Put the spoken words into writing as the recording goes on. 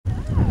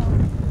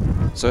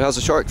So how's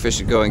the shark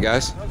fishing going,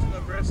 guys?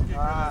 It's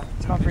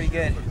going pretty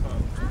good.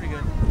 Pretty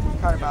good.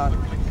 Caught about, I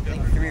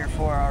think, 3 or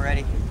 4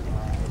 already.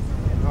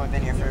 We've only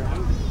been here for,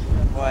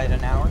 what,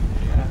 an hour?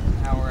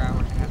 Hour and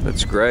a half.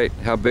 That's great.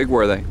 How big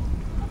were they?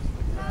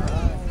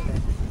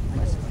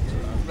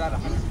 About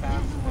 100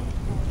 pounds.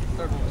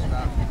 Third one was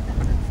about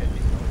 150.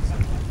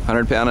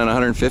 100 pound and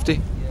 150?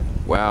 Yeah.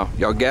 Wow.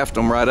 Y'all gaffed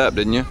them right up,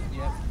 didn't you?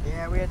 Yeah.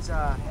 Yeah, we had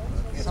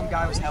some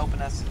guy was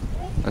helping us.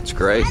 That's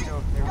great. They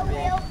were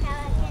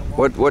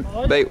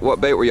big.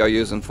 What bait were y'all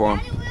using for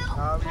them?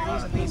 We're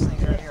using these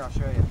things right here. I'll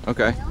show you.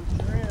 Okay.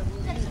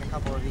 Using a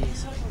couple of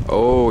these.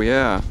 Oh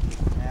yeah.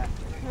 Yeah.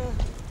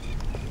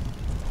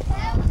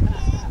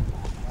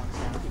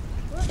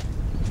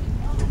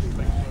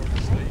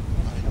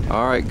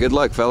 All right. Good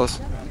luck, fellas.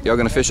 Y'all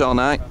gonna fish all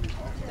night?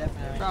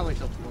 Definitely. Probably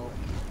till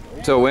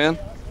 12. Till when?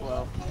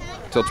 12.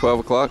 Till 12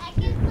 o'clock?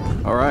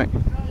 All right.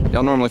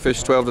 Y'all normally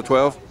fish 12 to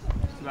 12?